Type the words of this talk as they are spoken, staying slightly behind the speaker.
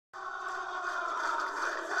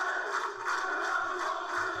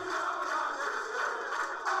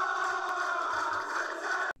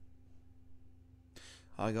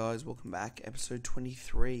Hi guys, welcome back. Episode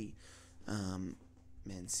 23.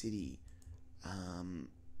 Man City.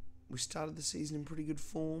 We started the season in pretty good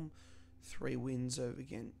form. 3 wins over,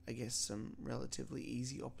 again, I guess, some relatively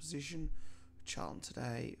easy opposition. Charlton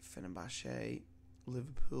today, Fenerbahce,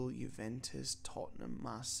 Liverpool, Juventus, Tottenham,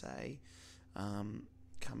 Marseille.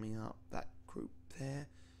 Coming up, that group there,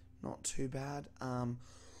 not too bad.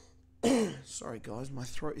 Sorry guys, my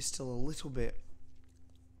throat is still a little bit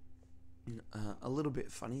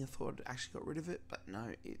funny. I thought I'd actually got rid of it, but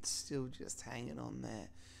no, it's still just hanging on there.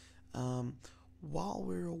 While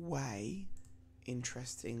we're away,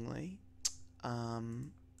 interestingly, Zlatan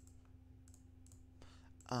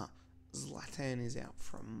is out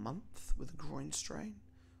for a month with a groin strain,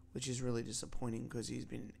 which is really disappointing because he's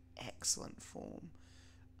been in excellent form.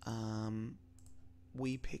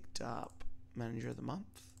 We picked up Manager of the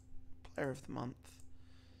Month, Player of the Month,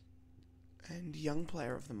 and Young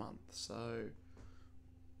Player of the Month, so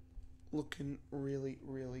looking really,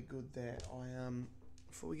 really good there.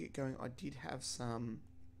 Before we get going, I did have some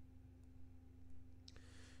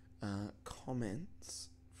comments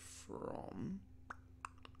from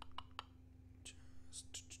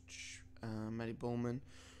Matty Ballman.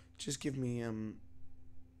 Just give me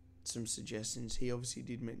some suggestions. He obviously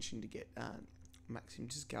did mention to get Maxim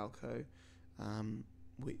Tezcalco,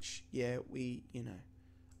 which, yeah,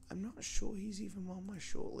 I'm not sure he's even on my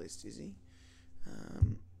shortlist, is he?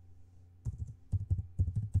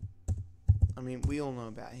 I mean, we all know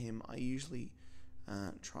about him. I usually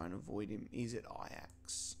try and avoid him. He's at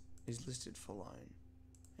Ajax. He's listed for loan,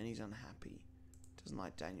 and he's unhappy. Doesn't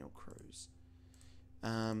like Daniel Cruz.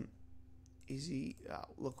 Is he?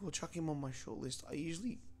 Look, we'll chuck him on my shortlist. I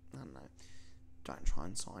usually, don't try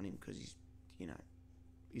and sign him because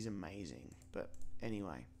he's amazing. But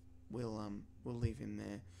anyway, we'll leave him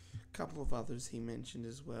there. A couple of others he mentioned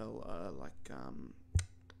as well, like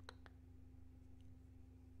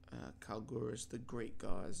Kalgouris, the Greek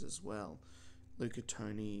guys as well, Luca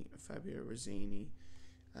Toni, Fabio Rossini,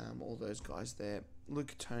 all those guys there.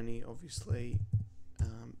 Luca Toni obviously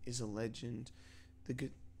is a legend.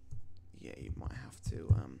 You might have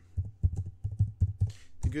to.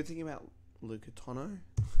 The good thing about Luca Toni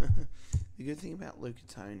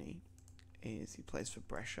is he plays for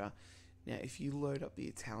Brescia. Now, if you load up the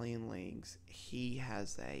Italian leagues, he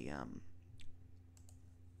has a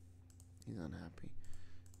he's unhappy.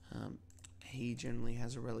 He generally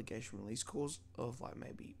has a relegation release clause of like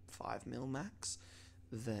maybe 5 mil max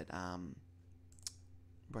that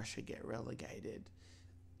Brescia get relegated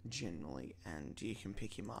generally, and you can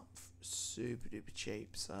pick him up super duper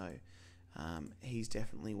cheap. So he's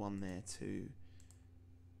definitely one there to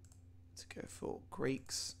go for.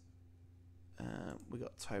 Greeks, we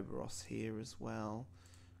got Toberos here as well.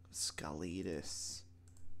 Skalidis.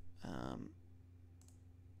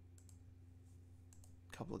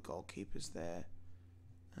 Couple of goalkeepers there.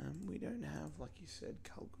 We don't have, like you said,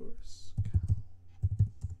 Kalgouris. Is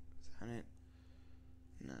that it?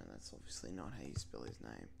 No, that's obviously not how you spell his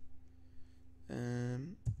name.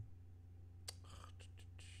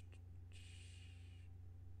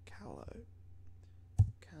 Callow.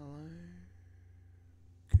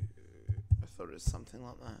 I thought it was something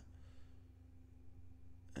like that.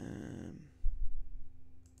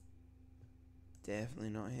 Definitely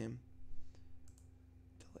not him.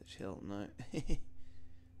 Chill, no.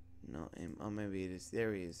 Not him. Oh, maybe it is.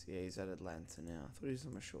 There he is. Yeah, he's at Atlanta now. I thought he was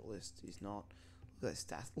on my shortlist. He's not. Look at those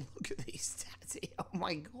stats. Look at these stats here. Oh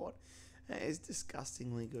my god. That is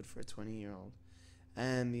disgustingly good for a 20-year-old.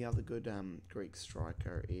 And the other good Greek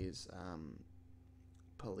striker is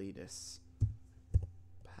Politis.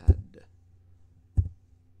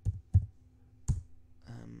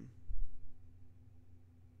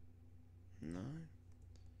 No.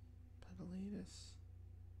 Padalitis.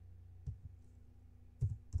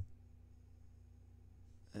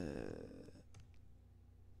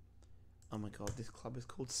 Oh my god, this club is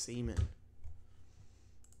called Seaman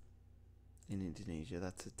in Indonesia.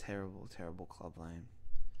 That's a terrible, terrible club name.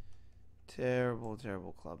 Terrible,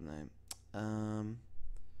 terrible club name.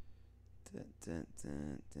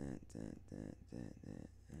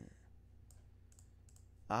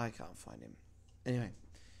 I can't find him. Anyway,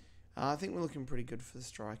 I think we're looking pretty good for the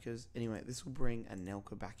strikers. Anyway, this will bring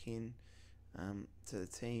Anelka back in to the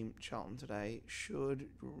team. Charlton today should,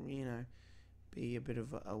 be a bit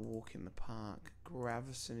of a walk in the park.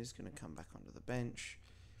 Gravison is going to come back onto the bench,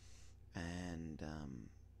 and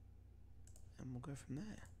we'll go from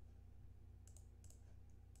there.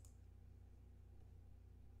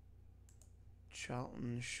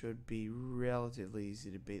 Charlton should be relatively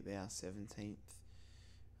easy to beat. They are 17th.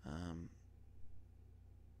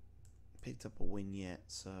 picked up a win yet,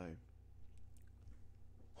 so.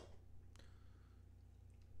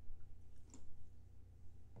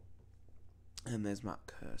 And there's Mark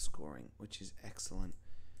Kerr scoring, which is excellent.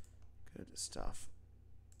 Good stuff.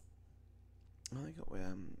 I got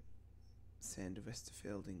Sander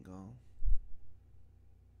Westerfield in goal.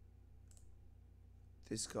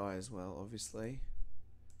 This guy as well, obviously.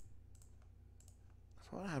 I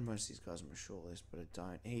thought I had most of these guys on my shortlist, but I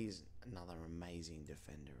don't. He's another amazing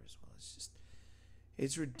defender as well.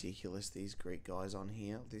 It's ridiculous, these Greek guys on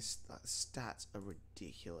here. Stats are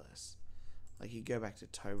ridiculous. Like, you go back to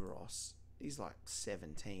Toberos, he's like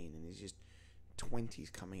 17 and he's just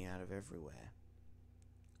 20s coming out of everywhere.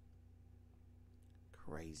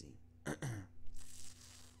 Crazy.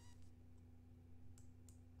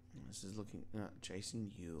 This is looking at Jason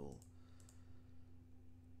Yule.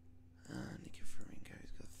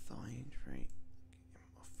 Nikiforenko's got a thigh injury. Get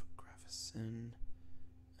him off for Gravison.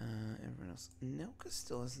 Everyone else. Nelka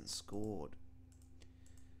still hasn't scored.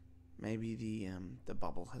 Maybe the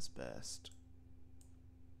bubble has burst.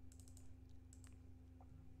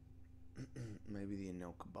 Maybe the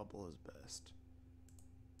Anelka bubble has burst.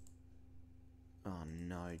 Oh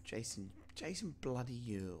no, Jason bloody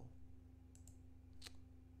Yule.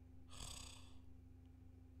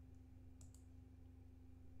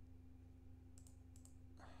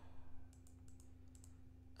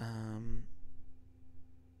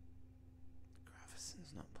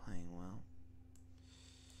 Gravison's not playing well.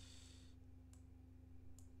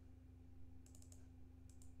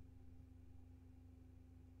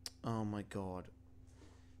 Oh my god.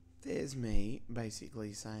 There's me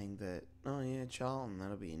basically saying that, oh yeah, Charlton,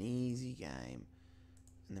 that'll be an easy game.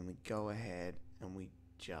 And then we go ahead and we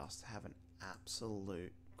just have an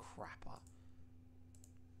absolute crapper.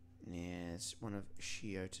 Yeah, it's one of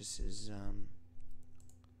Chiotis's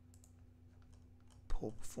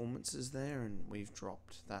poor performances there, and we've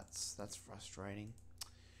dropped. That's frustrating.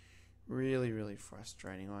 Really, really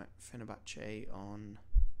frustrating. All right, Fenerbahce on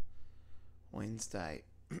Wednesday.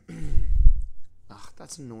 Ugh,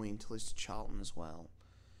 that's annoying to lose to Charlton as well.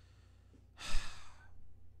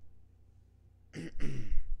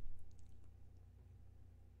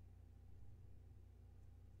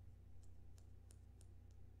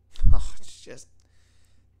 Oh, it's just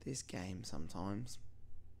this game sometimes.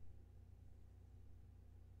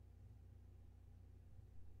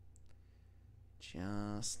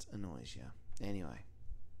 Just annoys you. Anyway.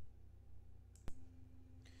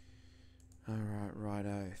 Alright,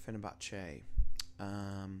 righto. Fenerbahce.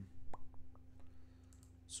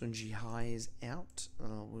 Sunji Hai is out.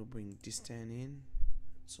 We'll bring Distan in.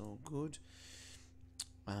 It's all good.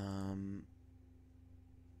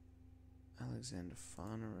 Alexander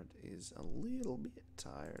Farnerud is a little bit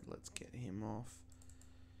tired. Let's get him off.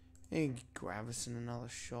 And Gravison another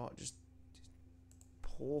shot. Just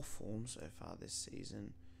poor form so far this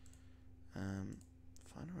season.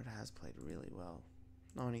 Farnerud has played really well.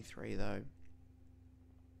 93 though.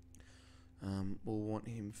 We'll want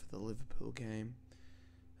him for the Liverpool game.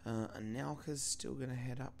 Anelka's still going to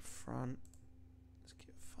head up front. Let's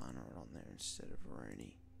get Farnerud on there instead of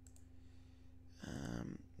Rooney.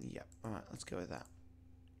 Yep. Alright, let's go with that.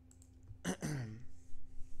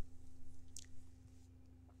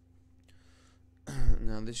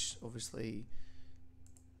 Now, this obviously,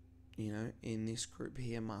 you know, in this group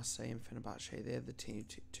here, Marseille and Fenerbahce, they're the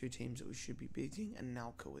two teams that we should be beating. And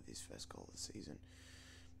Anelka with his first goal of the season.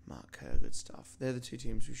 Mark Kerr, good stuff. They're the two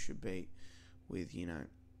teams we should beat with, you know,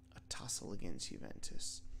 a tussle against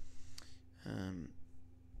Juventus.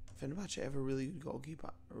 Fenerbahce have a really good goalkeeper.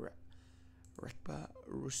 Rekba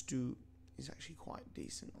Rustu is actually quite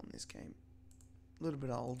decent on this game. A little bit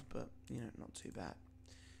old, but, you know, not too bad.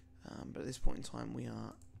 But at this point in time, we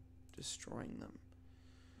are destroying them.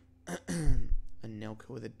 Anelka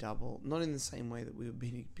with a double. Not in the same way that we were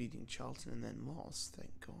beating Charlton and then lost,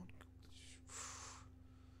 thank God.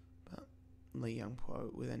 But Lee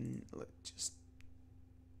Youngpo with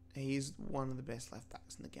he is one of the best left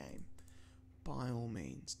backs in the game. By all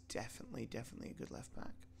means, definitely a good left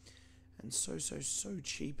back. And so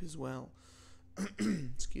cheap as well.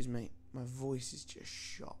 Excuse me, my voice is just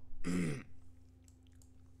shot.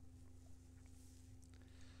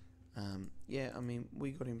 Yeah, I mean,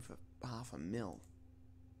 we got him for $500,000.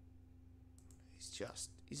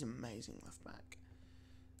 He's amazing left back.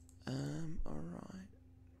 Alright.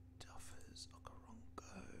 Duffers,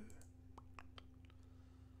 Okarongo.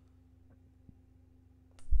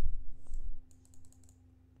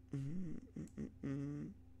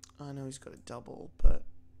 I know he's got a double, but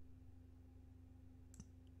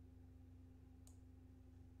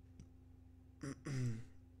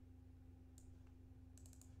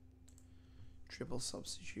triple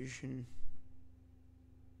substitution.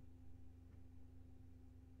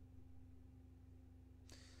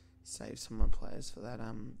 Save some of my players for that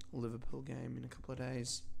Liverpool game in a couple of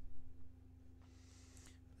days.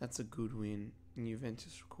 That's a good win. And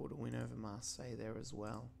Juventus record a win over Marseille there as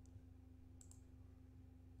well.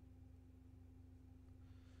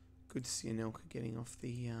 Good to see Anelka getting off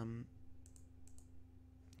the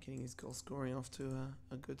getting his goal scoring off to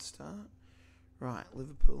a good start. Right,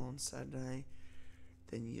 Liverpool on Saturday,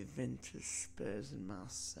 then Juventus, Spurs, and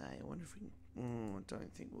Marseille. I wonder if we can. I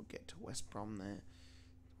don't think we'll get to West Brom there.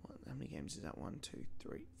 How many games is that? 1, 2,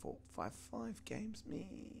 3, 4, 5. 5 games.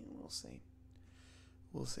 We'll see.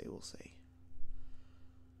 We'll see. It'll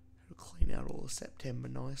clean out all of September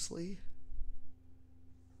nicely.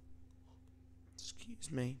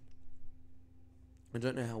 Excuse me. I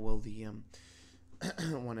don't know how well the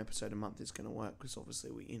one episode a month is going to work, because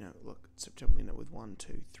obviously look, September we end up with 1,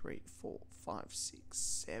 2, 3, 4, 5, 6,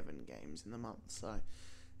 7 games in the month, so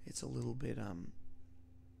it's a little bit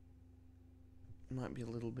might be a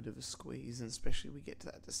little bit of a squeeze, and especially we get to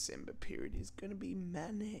that December period is going to be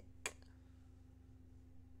manic.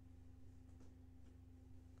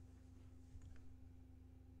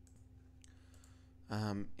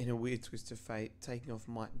 In a weird twist of fate, taking off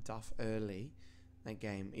Mike Duff early that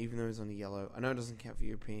game, even though he's on a yellow. I know it doesn't count for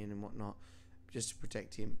European and whatnot, just to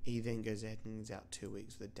protect him. He then goes ahead and is out 2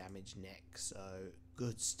 weeks with a damaged neck, so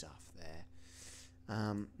good stuff there.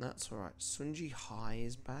 That's alright. Sunji Hai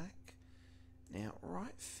is back. Now,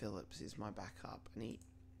 Wright Phillips is my backup, and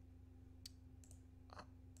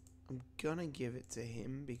I'm gonna give it to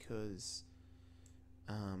him because,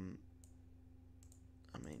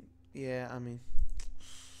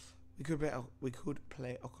 we could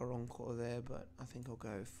play Okoronkwo there, but I think I'll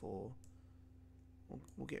go for.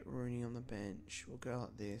 We'll get Rooney on the bench. We'll go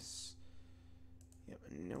like this. Yep,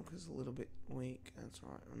 and Nilka's a little bit weak. That's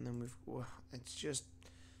all right. And then it's just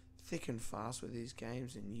thick and fast with these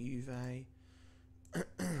games in Juve.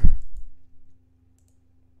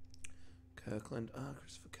 Kirkland.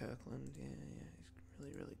 Christopher Kirkland. Yeah, he's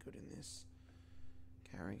really, really good in this.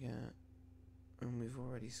 Carragher. And we've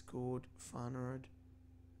already scored. Farnerud.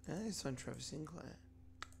 It's on Trevor Sinclair.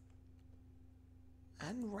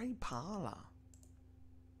 And Ray Parler.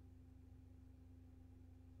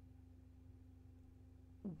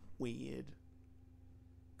 Weird.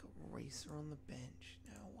 Got Racer on the bench.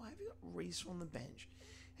 Now, why have you got Racer on the bench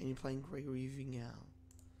and you're playing Gregory Vignal?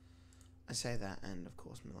 I say that, and of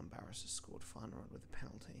course Milan Barros has scored Farnerud with a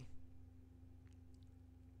penalty.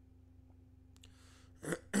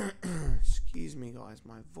 Excuse me, guys.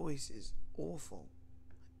 My voice is awful.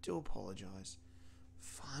 I do apologise.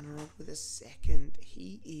 Farnerud with a second.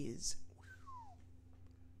 He is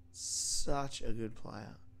such a good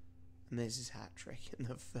player. And there's his hat-trick in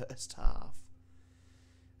the first half.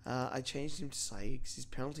 I changed him to Saïd because his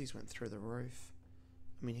penalties went through the roof.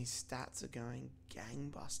 I mean, his stats are going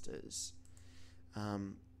gangbusters.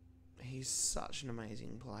 He's such an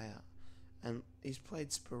amazing player. And he's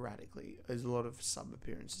played sporadically. There's a lot of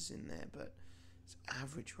sub-appearances in there, but his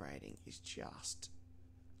average rating is just,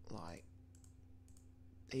 like...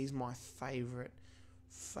 He's my favourite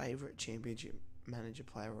championship manager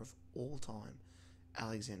player of all time.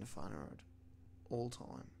 Alexander Farnerud. All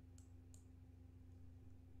time.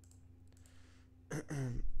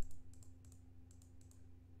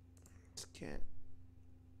 Let's get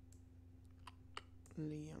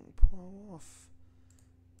Lee Young Po off.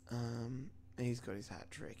 He's got his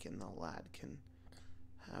hat trick, and the lad can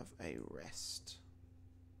have a rest.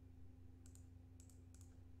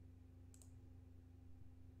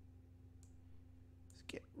 Let's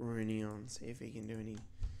get Rooney on, see if he can do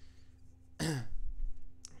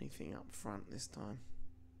anything up front this time.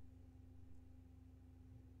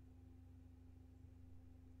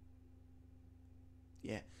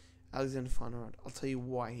 Yeah, Alexander Farnerud. I'll tell you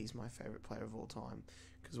why he's my favourite player of all time.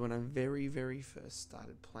 Because when I very, very first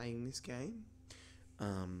started playing this game,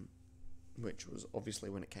 which was obviously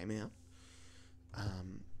when it came out,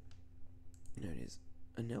 it is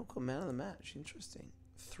Anelka man of the match. Interesting.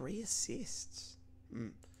 3 assists.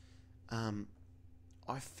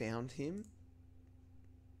 I found him.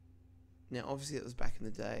 Now, obviously, it was back in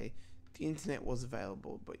the day. The internet was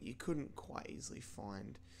available, but you couldn't quite easily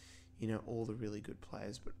find, all the really good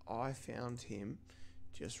players. But I found him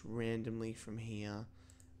just randomly from here.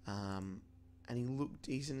 And he looked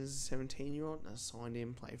decent as a 17-year-old. And I signed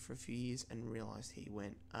him, played for a few years, and realised he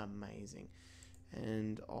went amazing.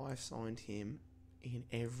 And I signed him in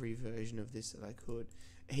every version of this that I could,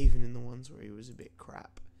 even in the ones where he was a bit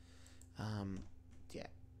crap. Yeah,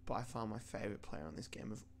 by far my favourite player on this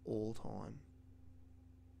game of all time.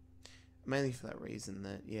 mainly for that reason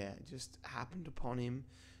that, yeah, it just happened upon him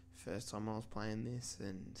first time I was playing this,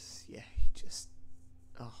 and yeah, he just,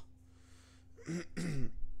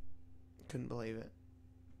 couldn't believe it.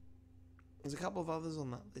 There's a couple of others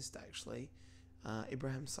on that list, actually.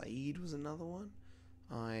 Ibrahim Saeed was another one.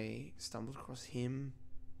 I stumbled across him.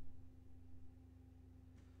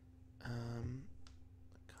 I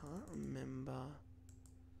can't remember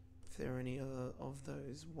if there are any other of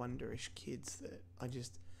those wonderish kids that I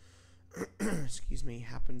just, excuse me,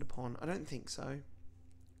 happened upon. I don't think so.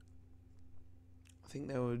 I think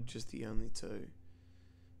they were just the only two.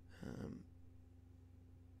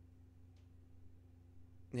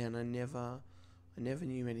 Yeah, and I never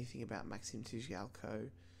knew anything about Maxim Tizgalko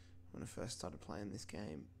when I first started playing this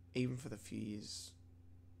game, even for the few years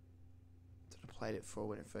that I played it for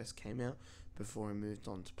when it first came out, before I moved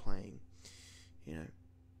on to playing,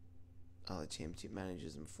 other championship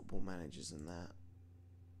managers and football managers and that.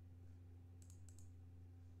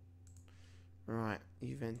 Right,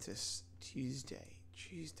 Juventus, Tuesday,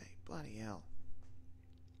 bloody hell.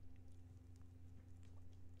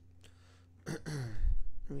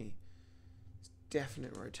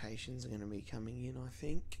 Definite rotations are going to be coming in, I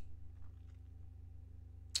think.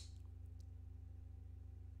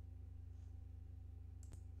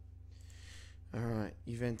 Alright,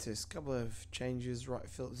 Juventus, couple of changes. Right,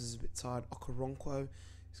 Phillips is a bit tired. Okoronkwo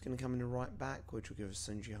is going to come into right back, which will give us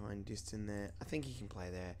Sunji Hindist in there. I think he can play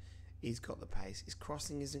there. He's got the pace. His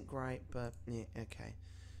crossing isn't great, but yeah, okay.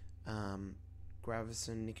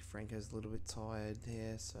 Gravison, Nicky Franco's a little bit tired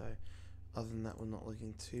there, so other than that, we're not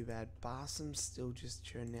looking too bad. Barsam's still just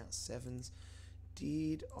churning out sevens.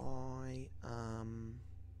 Did I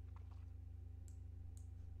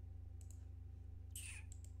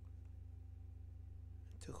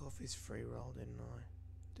took off his free roll, didn't I?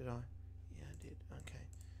 Did I? Yeah, I did. Okay.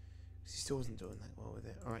 Because he still wasn't doing that well with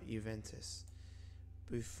it. Alright, Juventus.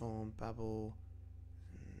 Buffon, Babel.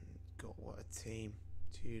 God, what a team.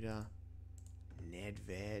 Tudor.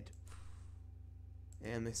 Nedved.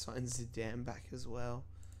 And they signed Zidane back as well.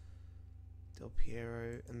 Del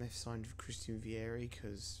Piero. And they've signed Christian Vieri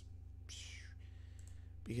because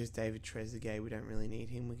David Trezeguet, we don't really need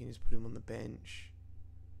him. We can just put him on the bench.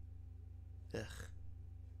 Ugh.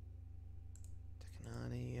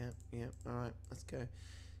 Takanani, yeah. Alright, let's go.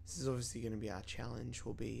 This is obviously going to be our challenge.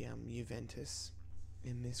 Will be Juventus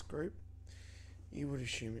in this group. You would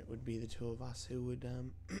assume it would be the two of us who would,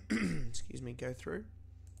 excuse me, go through.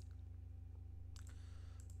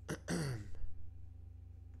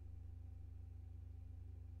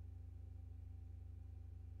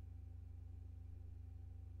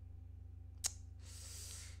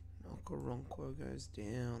 Okoronkwo goes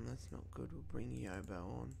down. That's not good. We'll bring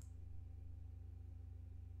Yobo on.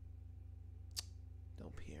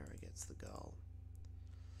 Del Piero gets the goal.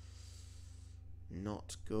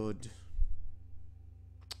 Not good.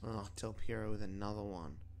 Oh, Del Piero with another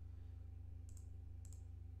one.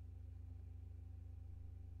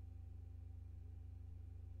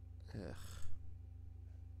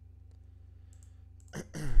 Ugh.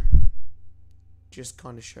 Just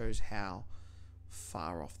kind of shows how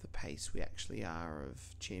far off the pace we actually are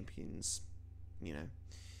of champions,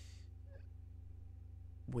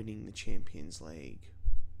 winning the Champions League.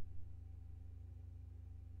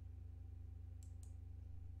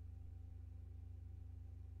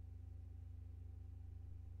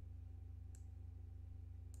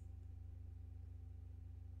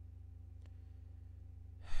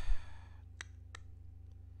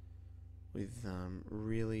 With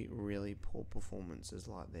really, really poor performances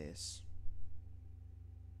like this.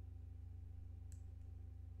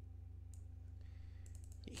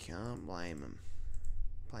 You can't blame them.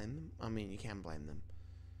 Blame them? I mean, you can blame them.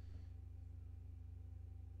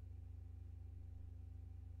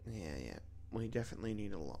 Yeah. We definitely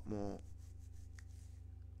need a lot more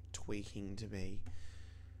tweaking to be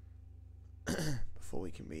before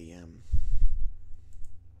we can be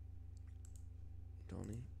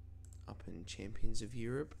Donny up in Champions of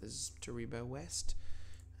Europe as Taribo West.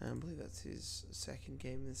 I believe that's his second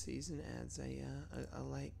game of the season. Adds a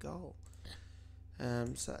late goal.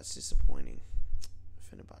 So that's disappointing.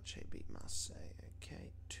 Fenerbahce beat Marseille.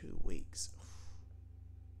 Okay, 2 weeks.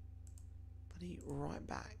 Bloody right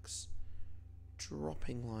backs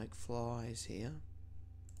dropping like flies here.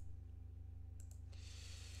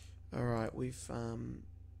 Alright, we've got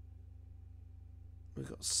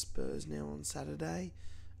Spurs now on Saturday.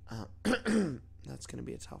 That's going to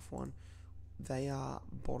be a tough one. They are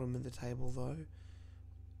bottom of the table though.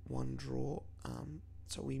 1 draw.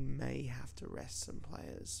 So we may have to rest some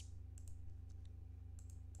players.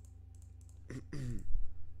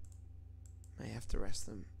 May have to rest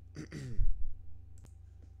them.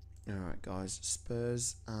 Alright, guys.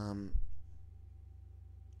 Spurs.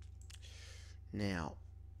 Now,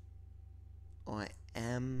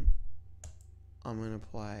 I'm going to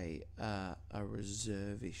play a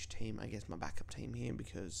reserve-ish team. I guess my backup team here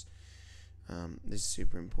because this is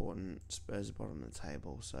super important. Spurs are bottom of the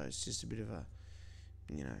table, so it's just a bit of a,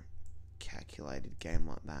 calculated game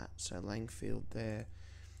like that. So Langfield there.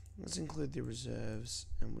 Let's include the reserves,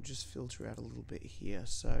 and we'll just filter out a little bit here.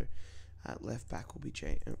 So at left back will be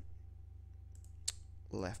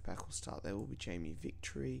left back will start there. Will be Jamie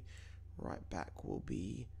Victory. Right back will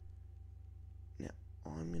be. Now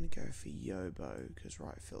I'm going to go for Yobo because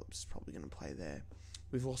Wright Phillips is probably going to play there.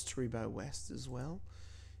 We've lost Taribo West as well.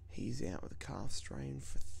 He's out with a calf strain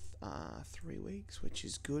for 3 weeks, which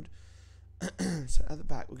is good. So at the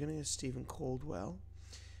back, we're going to go Stephen Caldwell,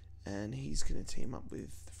 and he's going to team up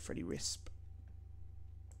with Freddie Risp.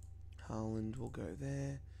 Haaland will go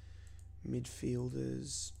there.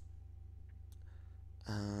 Midfielders.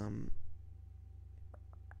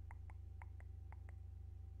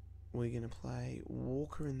 We're going to play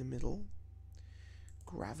Walker in the middle.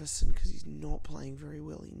 Gravison, because he's not playing very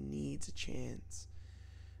well. He needs a chance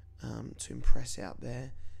to impress out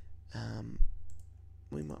there.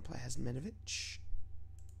 We might play Hasmenovic.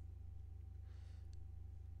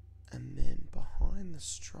 And then behind the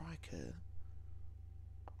striker,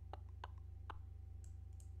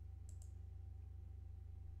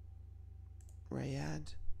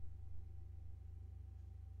 Rayad.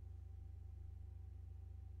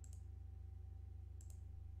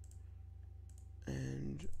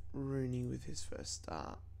 And Rooney with his first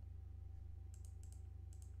start.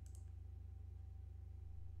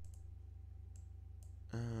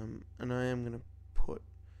 And I am going to put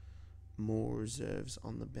more reserves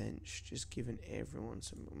on the bench, just giving everyone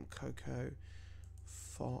some Coco,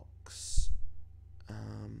 Fox,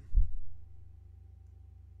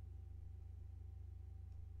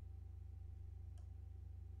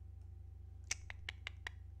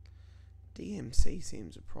 DMC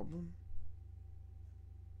seems a problem.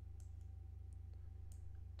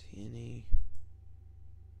 Tierney.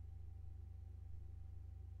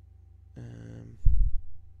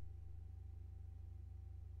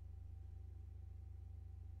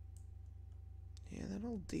 Yeah, that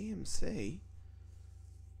old DMC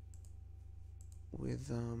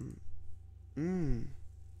with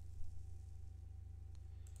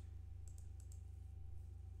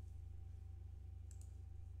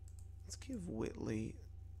let's give Whitley,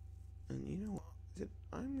 and you know what?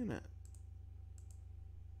 I'm gonna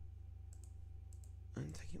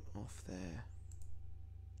take him off their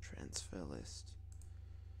transfer list.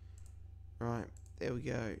 Right, there we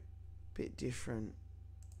go. Bit different.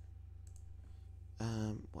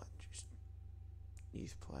 What? Just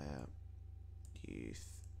youth player, youth.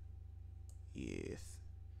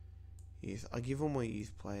 I give all my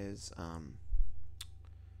youth players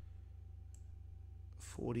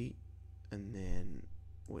 40, and then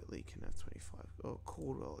Whitley can have 25. Oh,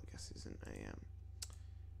 Caldwell, I guess, isn't a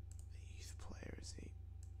youth player, is he?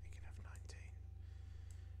 He can have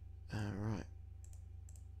 19. Right.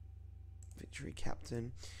 Victory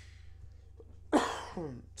captain.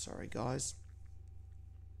 Sorry, guys.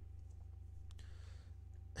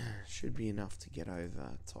 Should be enough to get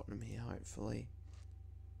over Tottenham here, hopefully.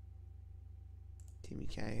 Timmy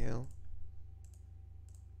Cahill.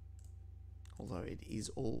 Although it is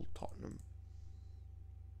all Tottenham.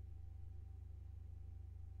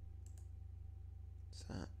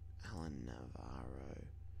 So, Alan Navarro.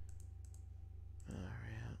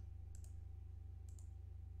 Out.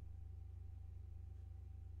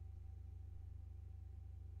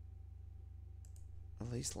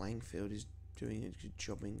 At least Langfield is doing a good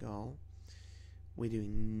job in goal. We're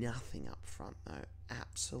doing nothing up front though.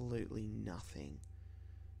 Absolutely nothing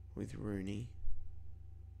with Rooney.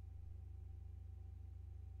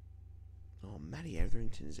 Oh, Matty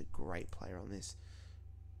Etherington is a great player on this.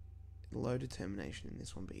 Low determination in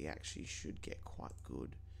this one, but he actually should get quite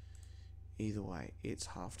good. Either way, it's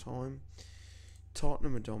half time.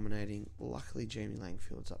 Tottenham are dominating. Luckily, Jamie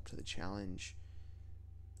Langfield's up to the challenge.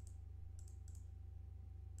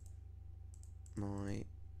 My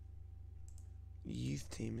youth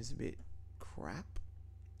team is a bit crap.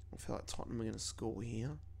 I feel like Tottenham are going to score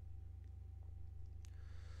here.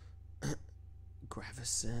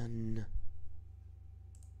 Gravison.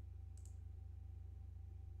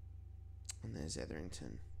 And there's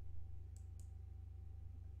Etherington.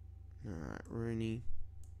 Alright, Rooney.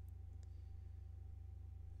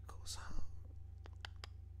 Of course,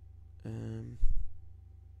 bring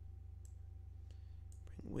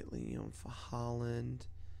Whitley on for Haaland.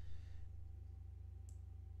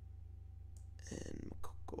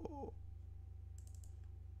 Lukaku.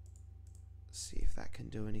 See if that can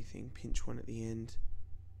do anything. Pinch one at the end.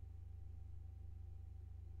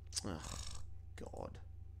 Ugh, God.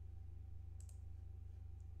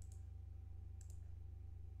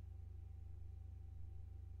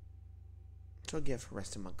 What do I get for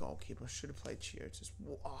resting my goalkeeper? I should have played Chiotis.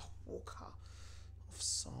 Walker.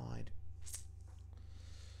 Offside.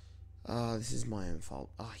 This is my own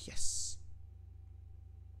fault. Yes.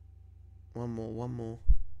 One more.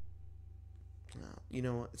 You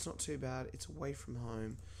know what? It's not too bad. It's away from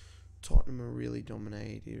home. Tottenham are really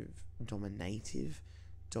dominating,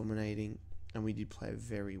 and we did play a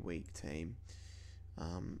very weak team.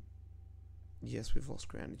 Yes, we've lost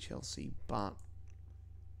ground to Chelsea, but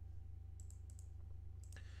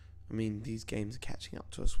I mean, these games are catching up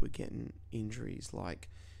to us. We're getting injuries like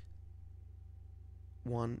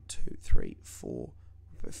 1, 2, 3, 4.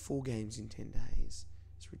 We've played 4 games in 10 days.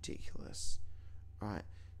 It's ridiculous. Right,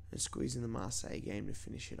 and squeeze in the Marseille game to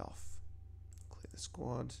finish it off. Clear the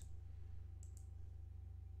squad.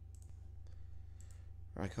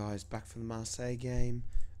 Right, guys, back for the Marseille game.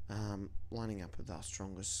 Lining up with our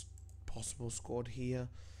strongest possible squad here.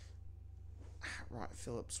 Right,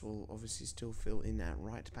 Phillips will obviously still fill in at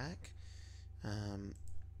right back.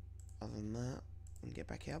 Other than that, we'll get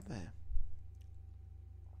back out there.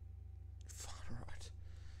 Fine, right.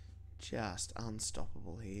 Just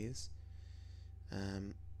unstoppable he is.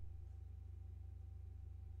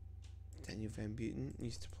 Daniel Van Buiten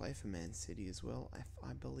used to play for Man City as well, if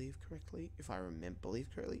I believe correctly. If I remember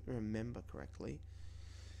correctly.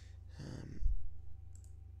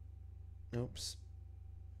 Oops.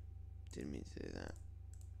 Didn't mean to do that.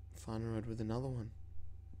 Farnerud with another one.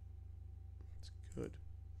 It's good.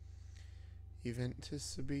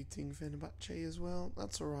 Juventus are beating Fenerbahce as well.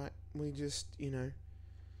 That's alright. We just,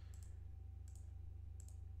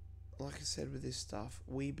 like I said with this stuff,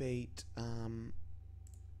 we beat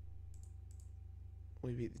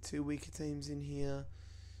the 2 weaker teams in here.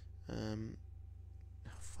 Farnerud,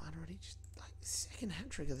 just like second hat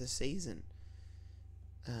trick of the season.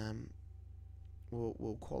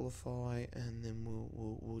 We'll qualify, and then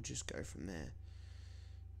we'll just go from there.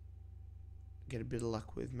 Get a bit of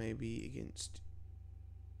luck with maybe against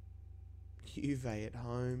Juve at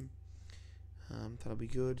home. That'll be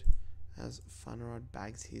good. As Farnerud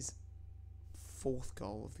bags his 4th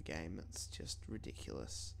goal of the game. That's just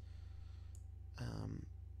ridiculous. I'm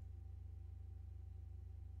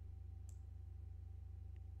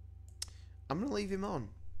going to leave him on.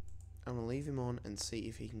 And see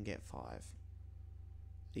if he can get 5.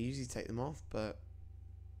 I usually take them off, but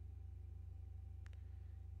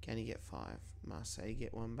can he get 5? Marseille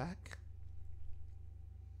get 1 back.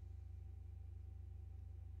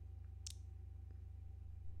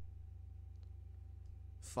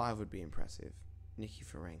 Five would be impressive.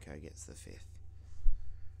 Nikiforenko gets the 5th.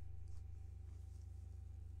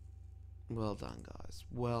 Well done, guys.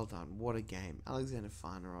 Well done. What a game. Alexander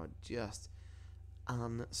Farnerud, just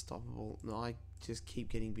unstoppable. I just keep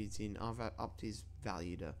getting bids in. I've upped his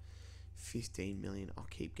value to 15 million. I'll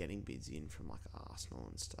keep getting bids in from like Arsenal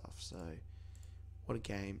and stuff. So, what a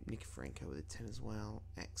game. Nikiforenko with a 10 as well.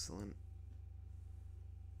 Excellent.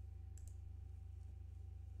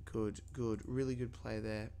 Good. Really good play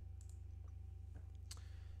there.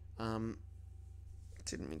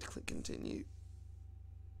 Didn't mean to click continue.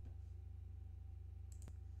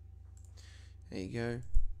 There you go.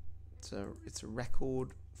 It's a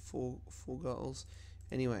record 4 goals.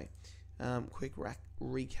 Anyway, quick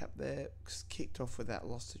recap there. Kicked off with that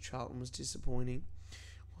loss to Charlton was disappointing.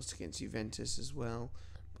 Lost against Juventus as well.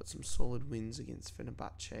 But some solid wins against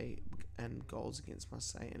Fenerbahce and goals against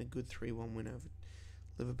Marseille, and a good 3-1 win over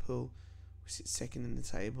Liverpool. We sit second in the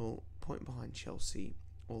table, point behind Chelsea,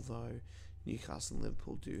 although Newcastle and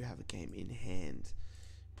Liverpool do have a game in hand.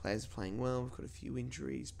 Players are playing well. We've got a few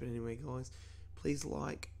injuries, but anyway, guys, please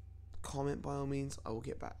like, comment by all means. I will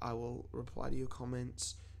get back. I will reply to your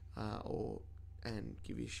comments, and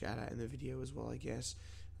give you a shout out in the video as well, I guess.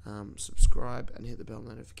 Subscribe and hit the bell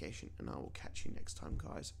notification, and I will catch you next time,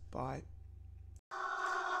 guys. Bye.